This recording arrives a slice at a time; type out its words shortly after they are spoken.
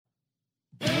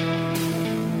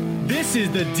This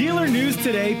is the Dealer News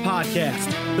Today podcast,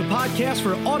 the podcast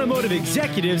for automotive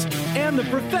executives and the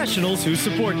professionals who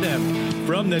support them.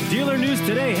 From the Dealer News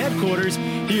Today headquarters,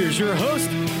 here's your host,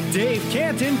 Dave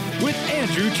Cantin, with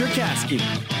Andrew Cherkasky.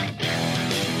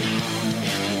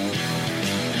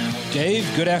 Dave,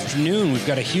 good afternoon. We've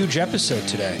got a huge episode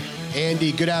today.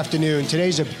 Andy, good afternoon.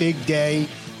 Today's a big day,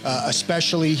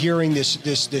 especially hearing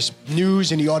this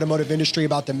news in the automotive industry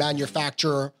about the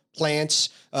manufacturer plants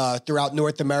throughout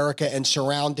North America and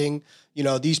surrounding. You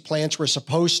know, these plants were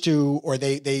supposed to, or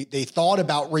they thought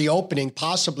about reopening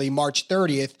possibly March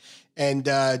 30th. And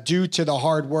due to the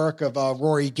hard work of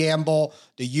Rory Gamble,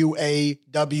 the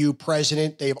UAW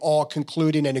president, they've all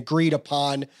concluded and agreed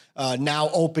upon now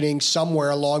opening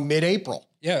somewhere along mid-April.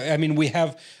 Yeah, I mean, we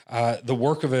have the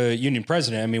work of a union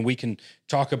president. I mean, we can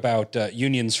talk about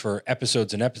unions for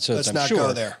episodes and episodes, Let's not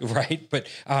go there. Right? But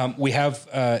we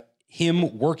have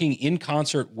him working in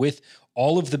concert with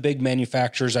all of the big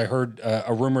manufacturers. I heard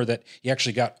a rumor that he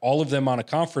actually got all of them on a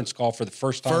conference call for the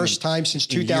first time. First time since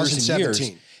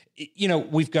 2017. You know,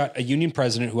 we've got a union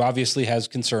president who obviously has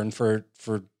concern for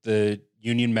the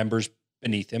union members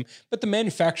beneath him, but the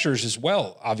manufacturers as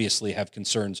well obviously have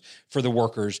concerns for the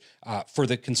workers, for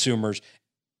the consumers,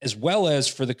 as well as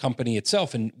for the company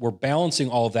itself. And we're balancing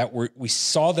all of that. We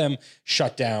saw them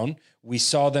shut down. We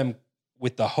saw them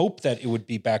with the hope that it would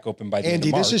be back open by the end of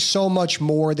March. Andy, this is so much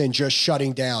more than just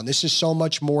shutting down. This is so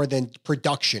much more than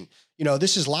production. You know,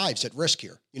 this is lives at risk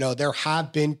here. You know, there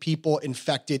have been people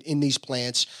infected in these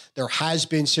plants. There has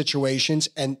been situations,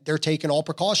 and they're taking all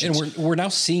precautions. And we're now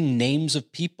seeing names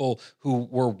of people who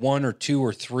were 1 or 2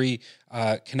 or 3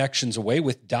 connections away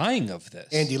with dying of this.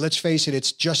 Andy, let's face it,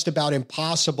 it's just about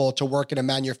impossible to work in a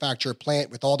manufacturer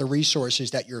plant with all the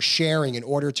resources that you're sharing in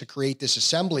order to create this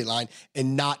assembly line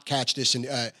and not catch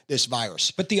this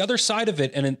virus. But the other side of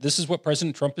it, and this is what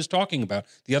President Trump is talking about,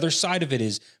 the other side of it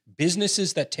is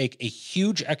businesses that take a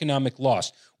huge economic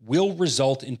loss will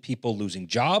result in people losing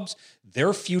jobs.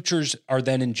 Their futures are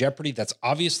then in jeopardy. That's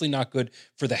obviously not good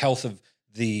for the health of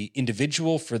the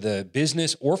individual, for the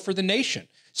business, or for the nation.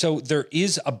 So there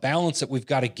is a balance that we've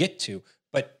got to get to.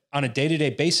 But on a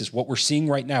day-to-day basis, what we're seeing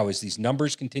right now is these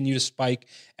numbers continue to spike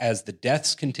as the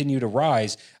deaths continue to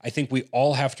rise. I think we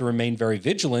all have to remain very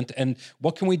vigilant. And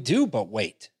what can we do but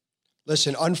wait?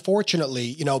 Listen, unfortunately,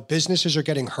 you know, businesses are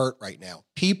getting hurt right now.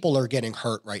 People are getting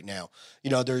hurt right now. You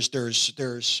know, there's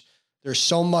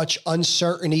so much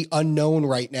uncertainty, unknown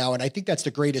right now. And I think that's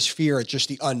the greatest fear. It's just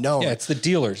the unknown. Yeah, it's the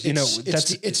dealers.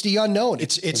 It's the unknown.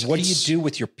 It's what do you do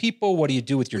with your people? What do you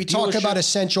do with your dealership? We talk about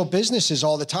essential businesses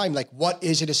all the time. Like, what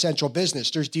is an essential business?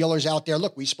 There's dealers out there.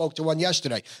 Look, we spoke to one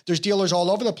yesterday. There's dealers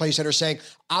all over the place that are saying,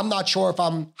 I'm not sure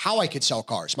how I could sell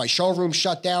cars. My showroom's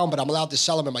shut down, but I'm allowed to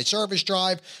sell them in my service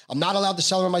drive. I'm not allowed to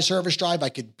sell them in my service drive. I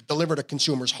could deliver to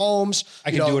consumers' homes.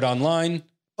 I can do it online.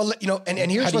 You know,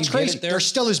 and here's what's crazy. There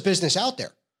still is business out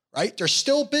there, right? There's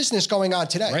still business going on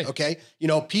today, right. Okay? You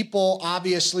know, people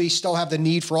obviously still have the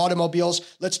need for automobiles.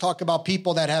 Let's talk about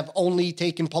people that have only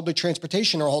taken public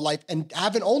transportation their whole life and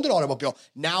haven't owned an automobile,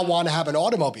 now want to have an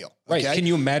automobile. Okay? Right. Can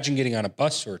you imagine getting on a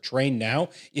bus or a train now?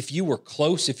 If you were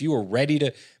close, if you were ready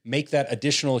to make that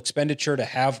additional expenditure to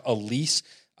have a lease,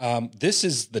 this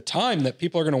is the time that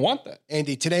people are going to want that.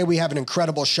 Andy, today we have an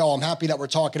incredible show. I'm happy that we're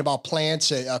talking about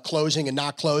plants closing and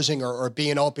not closing or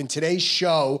being open. Today's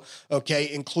show,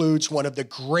 okay, includes one of the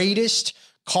greatest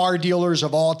car dealers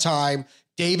of all time,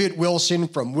 David Wilson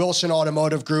from Wilson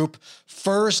Automotive Group,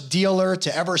 first dealer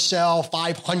to ever sell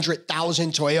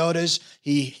 500,000 Toyotas.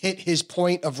 He hit his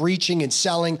point of reaching and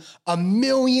selling 1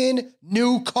 million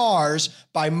new cars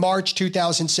by March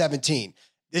 2017.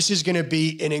 This is going to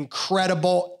be an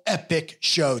incredible, epic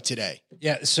show today.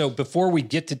 Yeah, so before we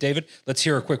get to David, let's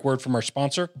hear a quick word from our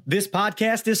sponsor. This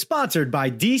podcast is sponsored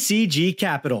by DCG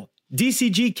Capital.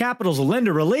 DCG Capital's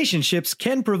lender relationships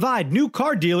can provide new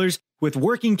car dealers with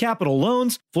working capital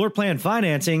loans, floor plan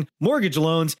financing, mortgage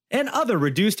loans, and other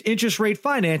reduced interest rate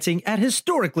financing at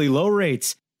historically low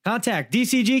rates. Contact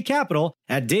DCG Capital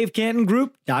at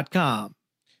davecantongroup.com.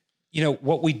 You know,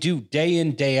 what we do day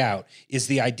in, day out is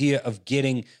the idea of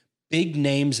getting big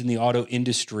names in the auto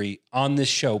industry on this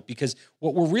show, because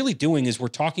what we're really doing is we're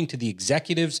talking to the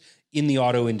executives in the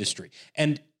auto industry.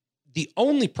 And the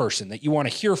only person that you want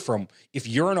to hear from, if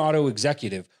you're an auto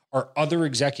executive, are other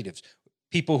executives.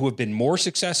 People who have been more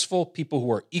successful, people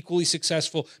who are equally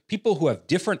successful, people who have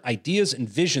different ideas and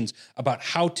visions about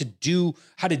how to deal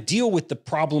with the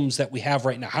problems that we have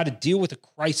right now, how to deal with a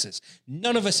crisis.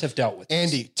 None of us have dealt with this.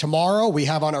 Andy, tomorrow we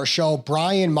have on our show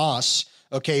Brian Moss,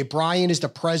 Okay. Brian is the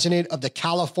president of the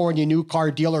California New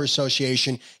Car Dealer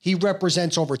Association. He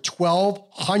represents over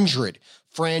 1,200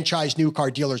 franchise new car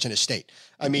dealers in a state.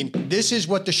 I mean, this is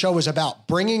what the show is about,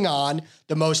 bringing on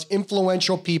the most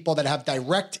influential people that have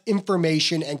direct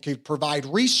information and can provide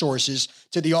resources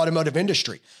to the automotive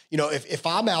industry. You know, if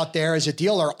I'm out there as a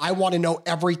dealer, I want to know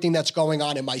everything that's going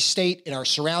on in my state, in our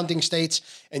surrounding states.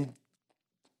 And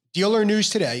Dealer News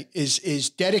Today is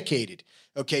dedicated,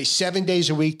 7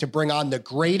 days a week to bring on the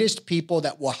greatest people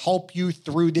that will help you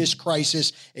through this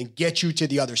crisis and get you to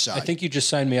the other side. I think you just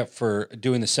signed me up for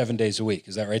doing the 7 days a week.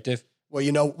 Is that right, Dave? Well,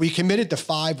 you know, we committed to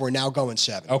 5. We're now going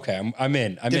 7. Okay, I'm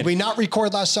in. Did we not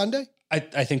record last Sunday? I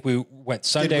think we went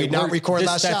Sunday. Did we not record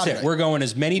last Saturday? That's it. We're going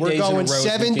as many We're days in a row. We're going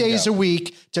 7 days a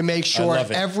week to make sure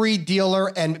every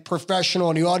dealer and professional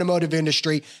in the automotive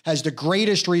industry has the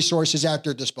greatest resources at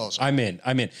their disposal. I'm in.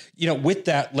 You know, with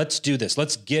that, let's do this.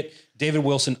 Let's get David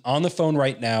Wilson on the phone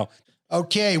right now.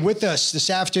 Okay, with us this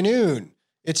afternoon,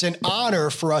 it's an honor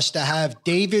for us to have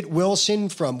David Wilson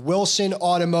from Wilson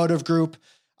Automotive Group.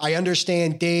 I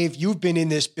understand, Dave, you've been in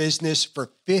this business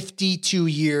for 52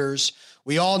 years.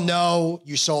 We all know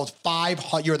you sold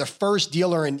 500. You're the first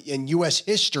dealer in U.S.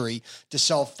 history to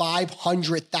sell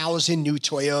 500,000 new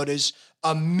Toyotas,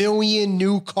 1 million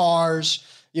new cars.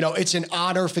 You know, it's an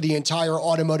honor for the entire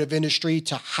automotive industry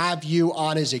to have you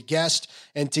on as a guest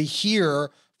and to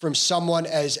hear from someone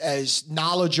as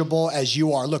knowledgeable as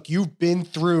you are. Look, you've been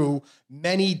through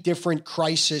many different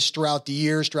crises throughout the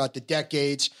years, throughout the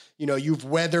decades. You know, you've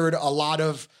weathered a lot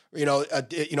of,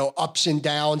 ups and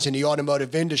downs in the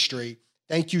automotive industry.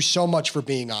 Thank you so much for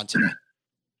being on today.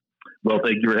 Well,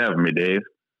 thank you for having me, Dave.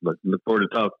 Look forward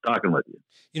to talking with you.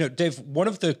 You know, Dave, one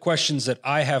of the questions that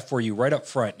I have for you right up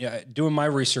front, doing my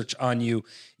research on you,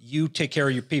 you take care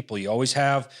of your people. You always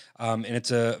have, and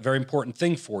it's a very important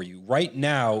thing for you. Right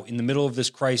now, in the middle of this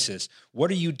crisis,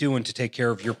 what are you doing to take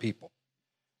care of your people?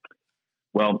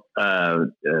 Well,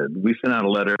 we sent out a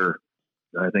letter,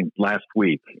 I think, last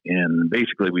week, and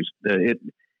basically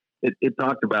it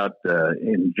talked about,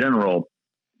 in general,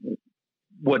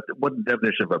 what the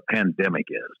definition of a pandemic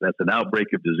is. That's an outbreak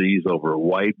of disease over a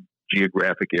wide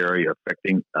geographic area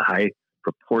affecting a high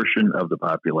proportion of the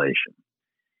population.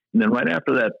 And then right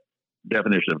after that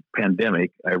definition of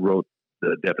pandemic, I wrote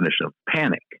the definition of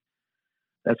panic.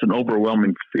 That's an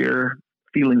overwhelming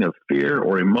feeling of fear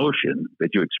or emotion that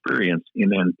you experience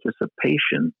in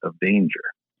anticipation of danger.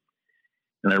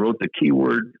 And I wrote the key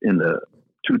word in the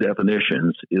two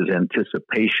definitions is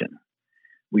anticipation.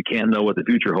 We can't know what the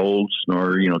future holds,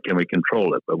 nor, can we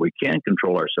control it, but we can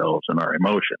control ourselves and our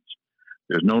emotions.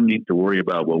 There's no need to worry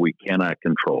about what we cannot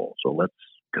control. So let's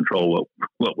control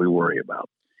what we worry about.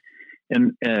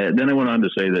 And then I went on to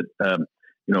say that,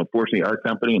 fortunately, our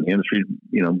company and the industry,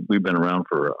 we've been around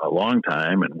for a long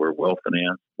time and we're well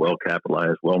financed, well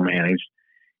capitalized, well managed.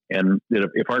 And that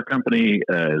if our company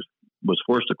was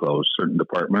forced to close certain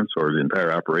departments or the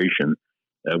entire operation,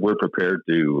 we're prepared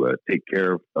to take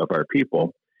care of our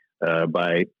people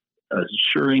by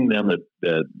assuring them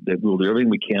that we'll do everything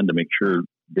we can to make sure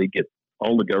they get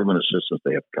all the government assistance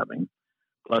they have coming,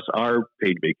 plus our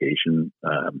paid vacation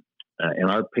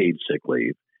and our paid sick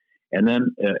leave. And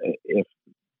then if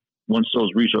once those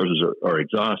resources are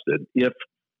exhausted, if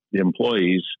the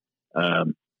employees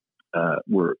could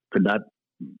not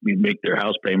make their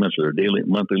house payments or their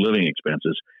monthly living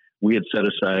expenses, we had set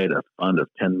aside a fund of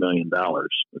 $10 million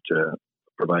to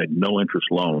provide no interest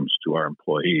loans to our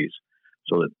employees,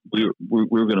 so that we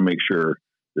were going to make sure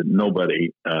that nobody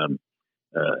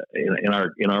in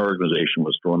our organization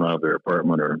was thrown out of their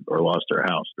apartment or lost their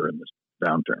house during this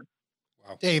downturn.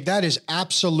 Wow. Dave, that is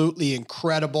absolutely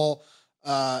incredible.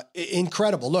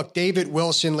 Incredible. Look, David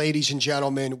Wilson, ladies and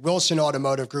gentlemen, Wilson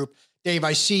Automotive Group. Dave,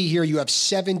 I see here you have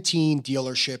 17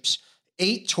 dealerships,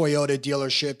 8 Toyota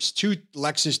dealerships, 2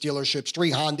 Lexus dealerships,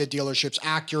 3 Honda dealerships,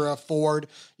 Acura, Ford.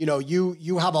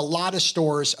 You have a lot of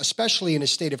stores, especially in the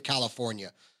state of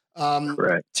California.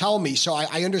 Correct. Tell me, so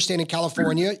I understand in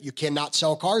California, you cannot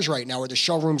sell cars right now or the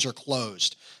showrooms are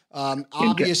closed.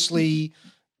 Obviously,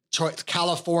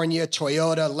 California,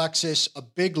 Toyota, Lexus, a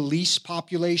big lease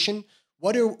population.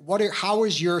 How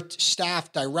is your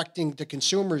staff directing the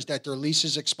consumers that their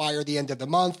leases expire at the end of the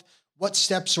month? What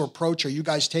steps or approach are you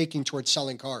guys taking towards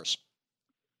selling cars?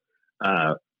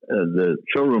 The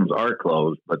showrooms are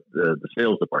closed, but the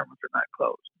sales departments are not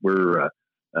closed. We're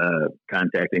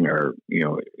contacting our,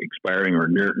 expiring or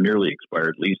nearly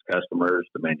expired lease customers.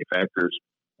 The manufacturers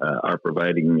are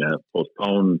providing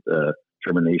postponed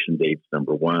termination dates.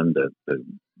 Number one,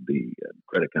 the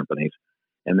credit companies,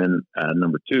 and then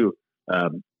number two,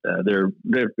 there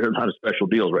are a lot of special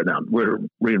deals right now. We're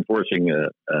reinforcing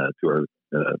to our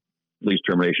lease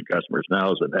termination customers.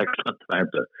 Now is an excellent time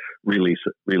to release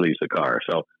a car.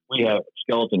 So we have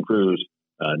skeleton crews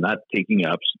not taking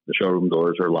ups. The showroom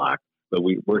doors are locked, but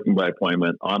we working by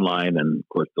appointment online and of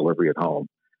course delivery at home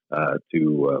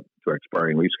to our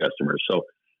expiring lease customers. So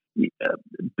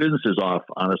business is off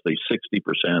honestly 60%,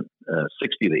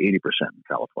 60 to 80% in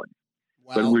California.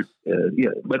 Wow.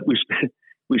 But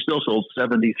we still sold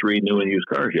 73 new and used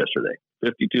cars yesterday,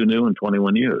 52 new and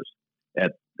 21 used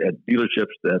at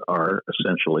dealerships that are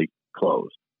essentially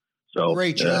closed. So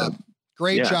great job.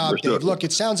 Great job, Dave. Look,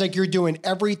 it sounds like you're doing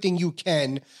everything you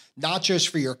can, not just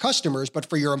for your customers, but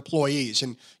for your employees.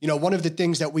 And, one of the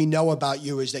things that we know about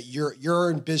you is that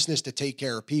you're in business to take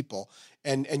care of people,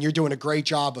 and you're doing a great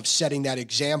job of setting that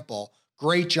example.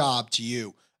 Great job to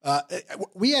you.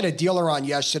 We had a dealer on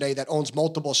yesterday that owns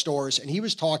multiple stores, and he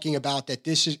was talking about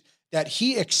that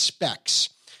he expects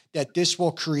that this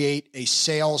will create a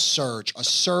sales surge, a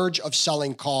surge of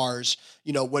selling cars,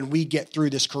 when we get through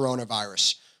this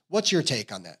coronavirus. What's your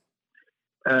take on that?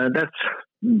 That's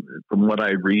from what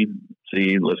I read,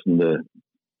 see, listen to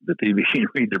the TV,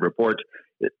 read the reports.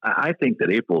 I think that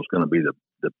April is going to be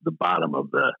the bottom of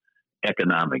the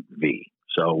economic V.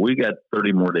 So we got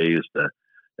 30 more days to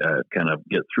kind of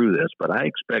get through this, but I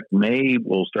expect May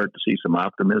we'll start to see some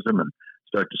optimism and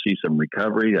start to see some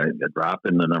recovery, a drop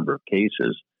in the number of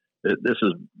cases. This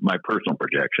is my personal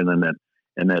projection,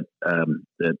 and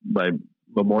that by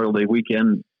Memorial Day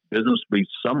weekend, business will be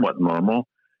somewhat normal.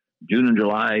 June and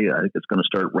July, I think it's going to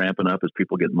start ramping up as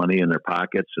people get money in their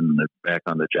pockets and they're back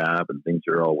on the job and things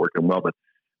are all working well. But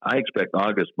I expect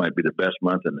August might be the best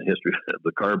month in the history of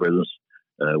the car business,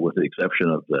 with the exception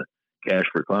of the cash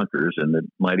for clunkers, and it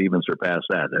might even surpass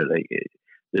that.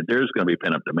 There's going to be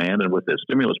pent-up demand, and with the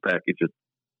stimulus package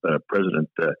that President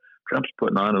Trump's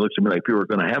putting on, it looks to me like people are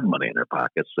going to have money in their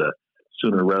pockets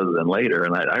sooner rather than later.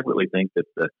 And I really think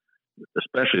that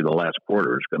especially the last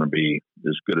quarter is going to be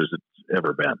as good as it's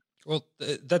ever been. Well,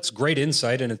 that's great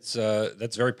insight, and it's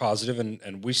that's very positive,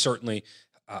 and we certainly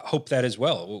hope that as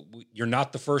well. You're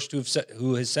not the first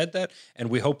who has said that,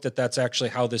 and we hope that that's actually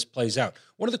how this plays out.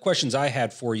 One of the questions I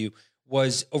had for you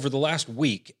was, over the last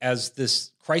week, as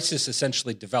this crisis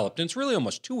essentially developed, and it's really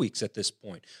almost 2 weeks at this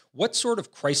point, what sort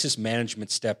of crisis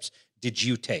management steps did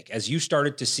you take as you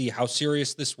started to see how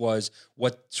serious this was,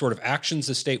 what sort of actions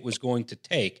the state was going to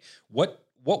take? What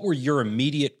were your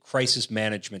immediate crisis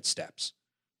management steps?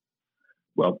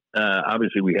 Well,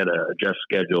 obviously we had to adjust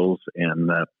schedules and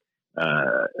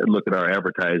look at our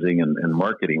advertising and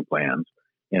marketing plans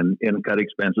and cut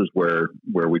expenses where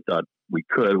we thought we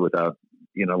could without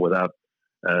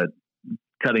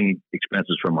cutting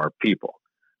expenses from our people.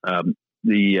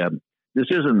 This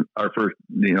isn't our first,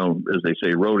 as they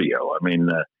say, rodeo. I mean,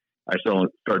 I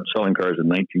started selling cars in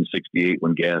 1968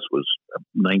 when gas was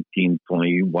 19,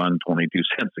 21, 22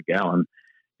 cents a gallon,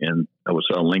 and I was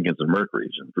selling Lincolns and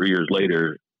Mercuries. And 3 years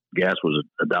later, gas was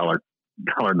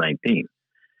 $1.19.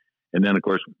 And then, of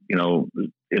course,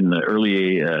 in the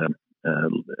early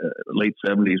late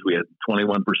 70s, we had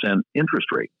 21% interest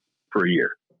rate per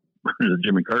year under the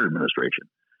Jimmy Carter administration.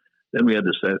 Then we had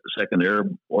the second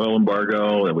Arab oil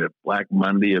embargo, and we had Black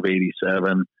Monday of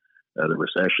 87, the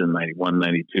recession 91,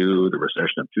 92, the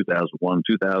recession of 2001,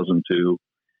 2002,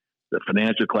 the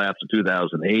financial collapse of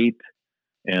 2008,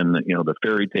 and the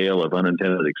fairy tale of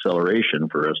unintended acceleration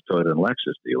for us Toyota and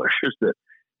Lexus dealers. That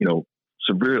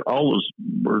severe, all those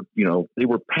were they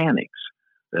were panics.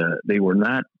 They were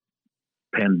not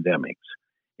pandemics.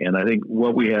 And I think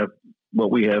what we have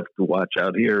to watch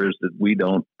out here is that we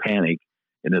don't panic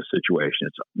in this situation.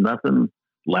 It's nothing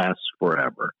lasts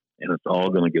forever, and it's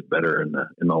all going to get better in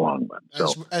the long run.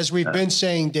 So, as we've been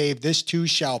saying, Dave, this too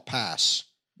shall pass.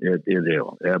 It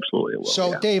will. Absolutely it will.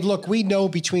 So, yeah. Dave, look, we know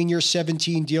between your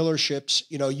 17 dealerships,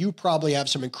 you probably have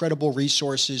some incredible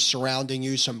resources surrounding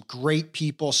you, some great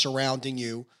people surrounding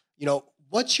you.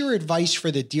 What's your advice for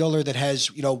the dealer that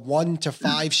has, 1 to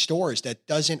 5 stores that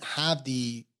doesn't have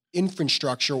the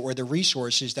infrastructure or the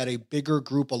resources that a bigger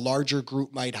group, a larger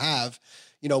group might have?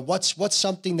 What's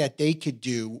something that they could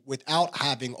do without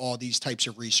having all these types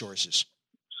of resources?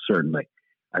 Certainly.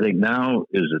 I think now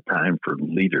is a time for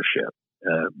leadership.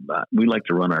 We like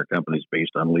to run our companies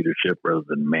based on leadership rather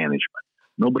than management.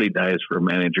 Nobody dies for a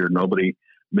manager. Nobody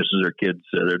misses their kids,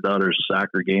 their daughter's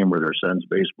soccer game or their son's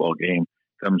baseball game,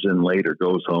 comes in late or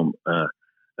goes home,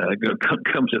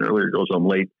 comes in earlier, goes home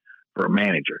late for a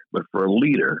manager. But for a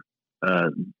leader,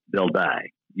 they'll die.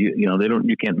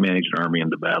 You can't manage an army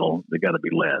into battle. They got to be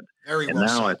led.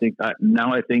 Now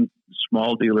I think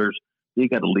small dealers, they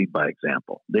got to lead by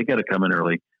example. They got to come in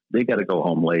early. They got to go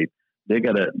home late. They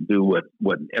got to do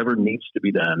whatever needs to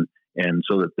be done and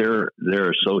so that their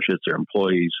associates, their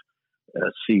employees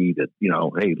see that,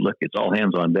 hey, look, it's all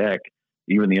hands on deck.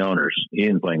 Even the owners, he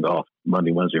ain't playing golf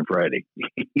Monday, Wednesday, and Friday.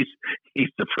 He's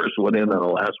the first one in and the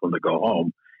last one to go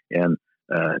home. And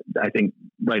I think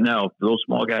right now, for those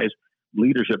small guys,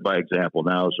 leadership by example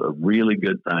now is a really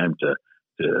good time to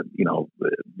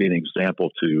be an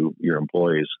example to your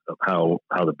employees of how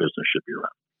the business should be run.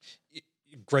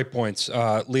 Great points.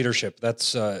 Leadership.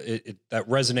 That's that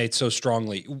resonates so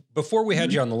strongly. Before we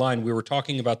had you on the line, we were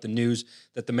talking about the news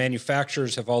that the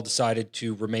manufacturers have all decided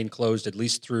to remain closed at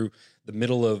least through the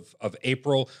middle of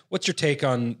April. What's your take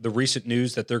on the recent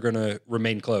news that they're going to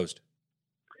remain closed?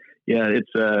 Yeah,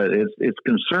 it's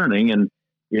concerning, and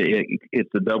it's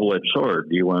a double-edged sword.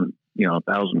 Do you want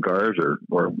 1,000 cars, or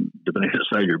depending on the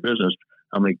size of your business,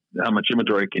 how much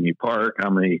inventory can you park? How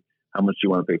much do you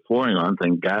want to pay flooring on?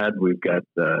 Thank God we've got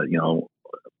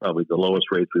probably the lowest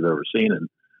rates we've ever seen in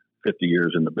 50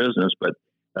 years in the business. But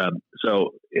I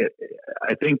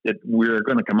think that we're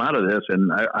going to come out of this,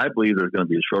 and I believe there's going to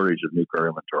be a shortage of new car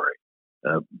inventory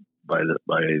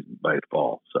by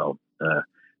fall. So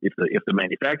if the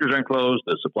manufacturers aren't closed,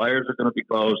 the suppliers are going to be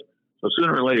closed. So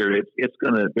sooner or later, there's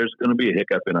going to be a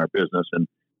hiccup in our business, and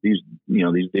these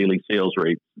daily sales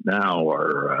rates now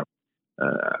are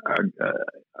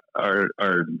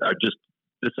just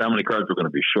how many cars we're going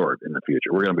to be short in the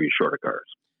future. We're going to be short of cars.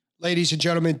 Ladies and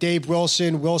gentlemen, Dave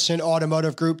Wilson, Wilson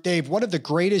Automotive Group. Dave, one of the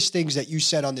greatest things that you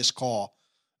said on this call,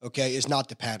 okay, is not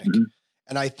to panic. Mm-hmm.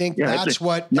 And I think that's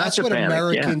what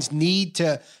Americans need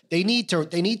to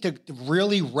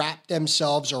really wrap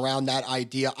themselves around that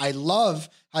idea. I love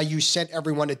how you sent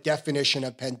everyone a definition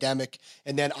of pandemic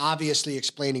and then obviously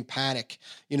explaining panic.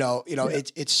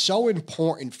 It's so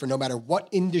important for no matter what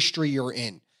industry you're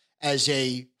in, as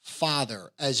a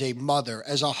father, as a mother,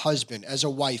 as a husband, as a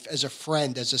wife, as a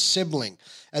friend, as a sibling,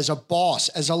 as a boss,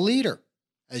 as a leader,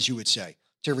 as you would say,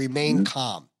 to remain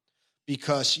calm,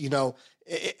 because,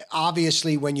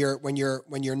 obviously when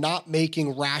you're not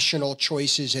making rational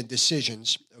choices and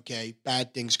decisions, okay,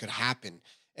 bad things could happen.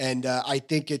 And I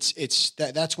think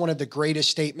that's one of the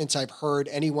greatest statements I've heard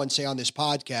anyone say on this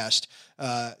podcast.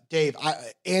 Dave,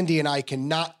 Andy and I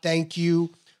cannot thank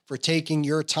you for taking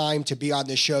your time to be on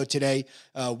this show today.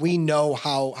 We know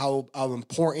how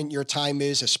important your time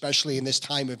is, especially in this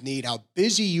time of need, how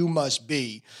busy you must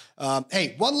be.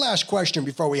 Hey, one last question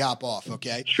before we hop off,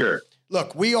 okay? Sure.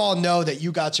 Look, we all know that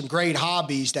you got some great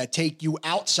hobbies that take you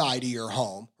outside of your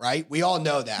home, right? We all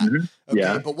know that. Mm-hmm. Okay.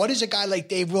 Yeah. But what does a guy like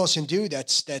Dave Wilson do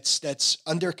that's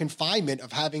under confinement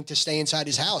of having to stay inside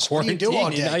his house? What do you do all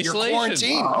day? You're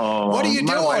quarantined. What do you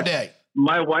do all day?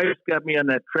 My wife's got me on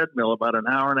that treadmill about an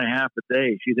hour and a half a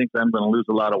day. She thinks I'm going to lose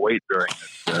a lot of weight during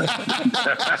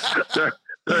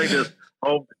this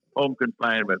home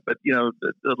confinement. But,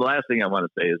 the last thing I want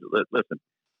to say is, listen,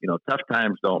 tough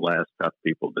times don't last, tough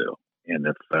people do. And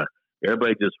if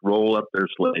everybody just roll up their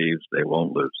sleeves, they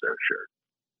won't lose their shirt.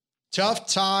 Tough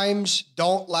times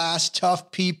don't last,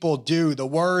 tough people do. The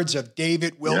words of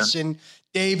David Wilson,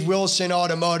 Dave Wilson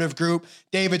Automotive Group.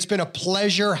 Dave, it's been a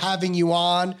pleasure having you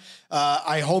on.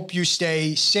 I hope you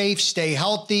stay safe, stay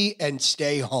healthy, and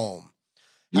stay home.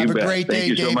 Have a great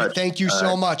day, David. Thank you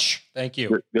so much. Thank you.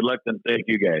 Good luck, and thank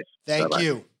you, guys. Thank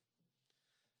you.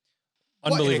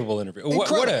 Unbelievable interview.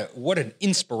 What an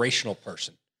inspirational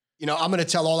person. I'm going to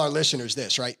tell all our listeners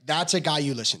this, right? That's a guy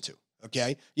you listen to,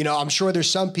 okay? I'm sure there's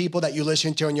some people that you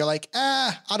listen to and you're like,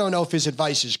 I don't know if his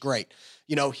advice is great.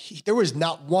 There was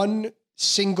not one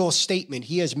single statement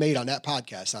he has made on that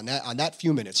podcast, on that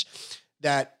few minutes,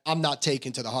 that I'm not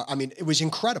taking to the heart. I mean, it was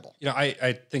incredible.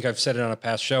 I think I've said it on a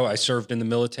past show. I served in the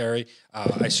military.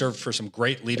 I served for some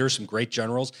great leaders, some great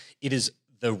generals. It is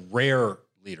the rare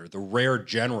leader, the rare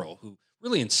general who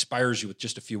really inspires you with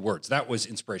just a few words. That was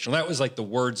inspirational. That was like the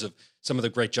words of some of the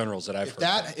great generals that I've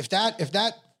heard. If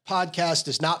that podcast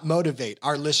does not motivate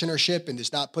our listenership and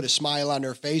does not put a smile on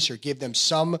their face or give them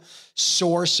some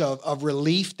source of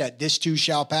relief that this too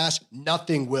shall pass,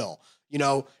 nothing will.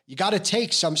 You got to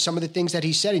take some of the things that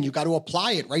he said and you got to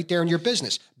apply it right there in your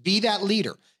business. Be that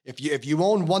leader. If you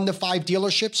own 1 to 5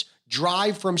 dealerships,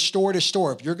 drive from store to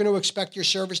store. If you're going to expect your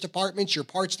service departments, your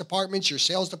parts departments, your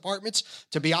sales departments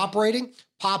to be operating,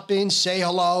 pop in, say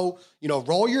hello,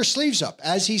 roll your sleeves up.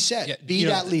 As he said, be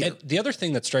that leader. The other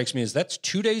thing that strikes me is that's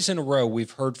 2 days in a row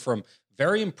we've heard from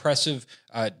very impressive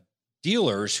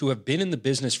dealers who have been in the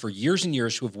business for years and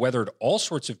years, who have weathered all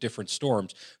sorts of different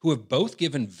storms, who have both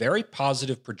given very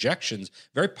positive projections,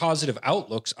 very positive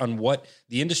outlooks on what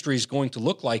the industry is going to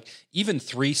look like even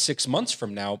 3-6 months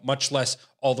from now, much less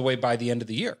all the way by the end of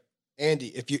the year. Andy,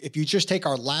 if you just take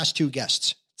our last 2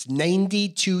 guests, it's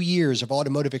 92 years of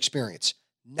automotive experience.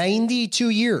 92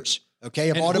 years, okay,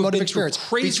 of And automotive experience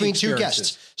between two experiences.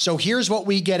 guests. So here's what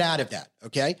we get out of that,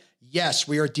 okay? Yes,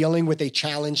 we are dealing with a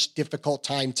challenged, difficult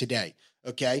time today,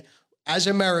 okay? As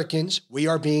Americans, we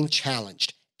are being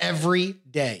challenged every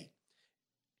day.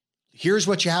 Here's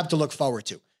what you have to look forward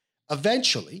to.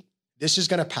 Eventually, this is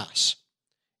going to pass,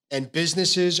 and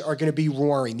businesses are going to be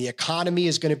roaring. The economy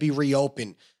is going to be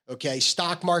reopened. Okay,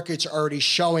 stock market's already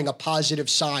showing a positive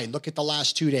sign. Look at the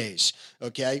last 2 days.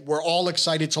 Okay, we're all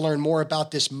excited to learn more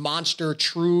about this monster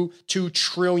true $2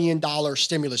 trillion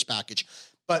stimulus package.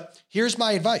 But here's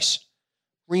my advice.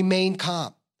 Remain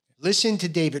calm. Listen to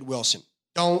David Wilson.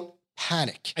 Don't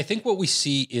panic. I think what we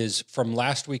see is from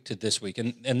last week to this week,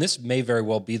 and this may very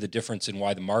well be the difference in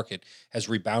why the market has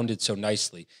rebounded so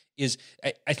nicely, is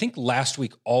I think last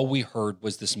week all we heard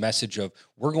was this message of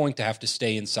we're going to have to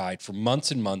stay inside for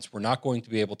months and months. We're not going to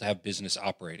be able to have business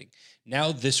operating.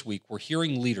 Now this week, we're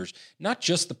hearing leaders, not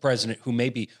just the president who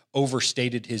maybe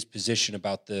overstated his position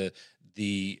about the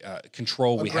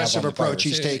control we have on the aggressive approach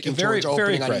he's taking towards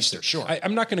opening on Easter. Sure.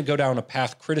 I'm not going to go down a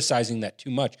path criticizing that too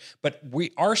much, but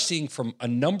we are seeing from a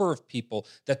number of people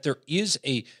that there is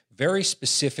a very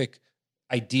specific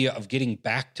idea of getting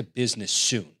back to business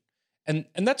soon. And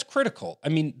that's critical. I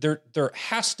mean, there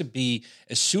has to be,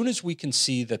 as soon as we can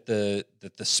see that the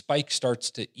spike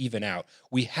starts to even out,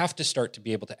 we have to start to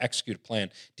be able to execute a plan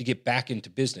to get back into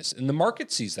business. And the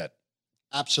market sees that.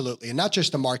 Absolutely. And not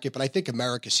just the market, but I think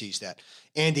America sees that.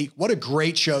 Andy, what a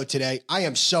great show today. I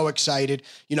am so excited.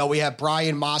 You know, we have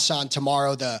Brian Maas on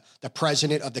tomorrow, the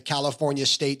president of the California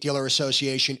State Dealer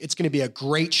Association. It's going to be a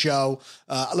great show.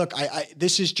 Look,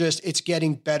 this is just, it's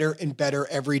getting better and better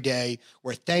every day.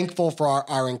 We're thankful for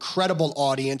our incredible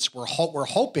audience. We're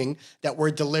hoping that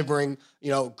we're delivering,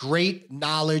 great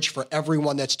knowledge for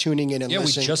everyone that's tuning in and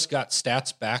listening. We just got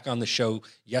stats back on the show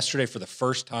yesterday for the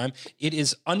first time. It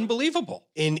is unbelievable.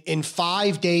 In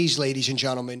 5 days, ladies and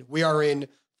gentlemen, we are in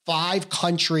 5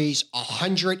 countries,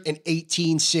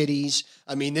 118 cities.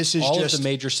 I mean, this is all just of the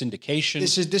major syndication.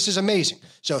 This is amazing.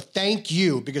 So thank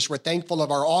you, because we're thankful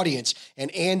of our audience, and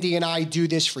Andy and I do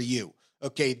this for you.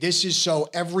 Okay, this is so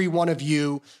every one of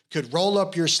you could roll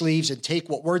up your sleeves and take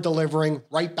what we're delivering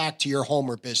right back to your home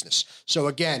or business. So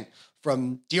again,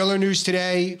 from Dealer News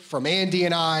Today, from Andy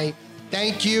and I,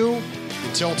 thank you.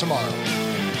 Until tomorrow.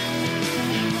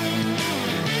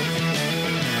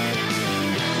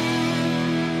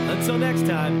 Until next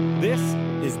time, this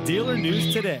is Dealer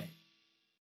News Today.